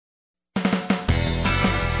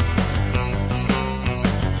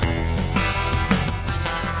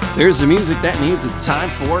There's the music. That means it's time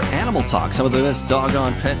for Animal Talk, some of the best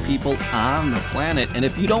doggone pet people on the planet. And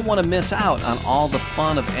if you don't want to miss out on all the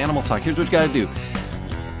fun of Animal Talk, here's what you got to do.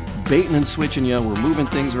 Baiting and switching you. We're moving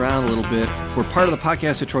things around a little bit. We're part of the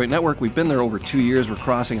Podcast Detroit Network. We've been there over 2 years. We're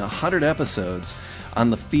crossing 100 episodes on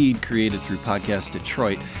the feed created through Podcast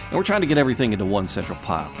Detroit. And we're trying to get everything into one central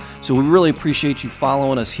pile. So we really appreciate you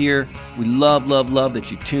following us here. We love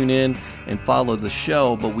that you tune in and follow the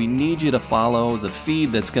show, but we need you to follow the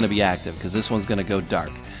feed that's going to be active because this one's going to go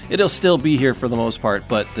dark. It'll still be here for the most part,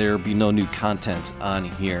 but there'll be no new content on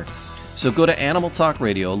here. So go to Animal Talk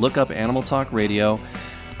Radio, look up Animal Talk Radio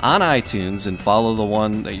on iTunes and follow the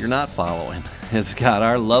one that you're not following. It's got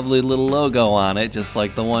our lovely little logo on it, just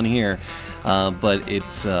like the one here. But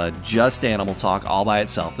it's just Animal Talk all by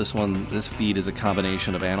itself. This feed is a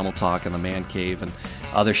combination of Animal Talk and the Man Cave and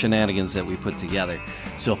other shenanigans that we put together.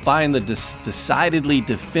 So find the decidedly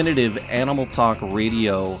definitive Animal Talk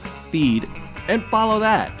Radio feed and follow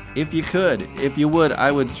that. If you could, if you would,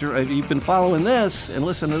 you've been following this and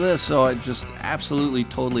listen to this, so I just absolutely,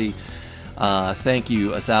 totally thank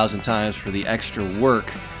you 1,000 times for the extra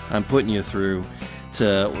work I'm putting you through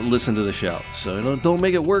to listen to the show. So don't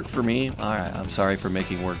make it work for me. All right, I'm sorry for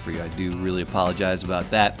making work for you. I do really apologize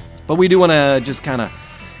about that. But we do want to just kind of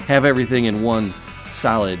have everything in one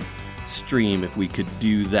solid stream if we could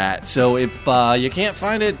do that. So if you can't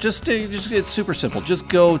find it, just it's super simple. Just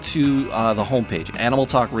go to the homepage,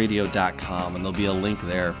 animaltalkradio.com, and there'll be a link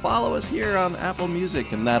there. Follow us here on Apple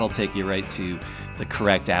Music, and that'll take you right to the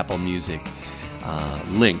correct Apple Music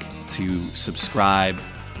link to subscribe,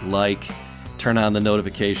 like, turn on the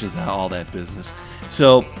notifications, all that business.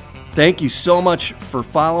 So thank you so much for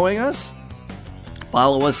following us.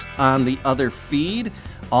 Follow us on the other feed.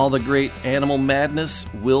 All the great animal madness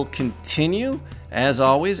will continue. As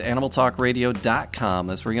always, animaltalkradio.com.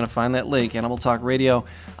 That's where you're going to find that link, Animal Talk Radio,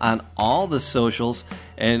 on all the socials.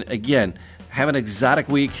 And again, have an exotic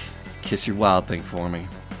week. Kiss your wild thing for me.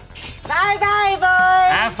 Bye-bye,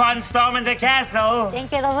 boys. Have fun storming the castle.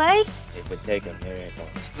 Think it'll work? It would take a miracle.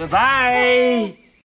 Goodbye.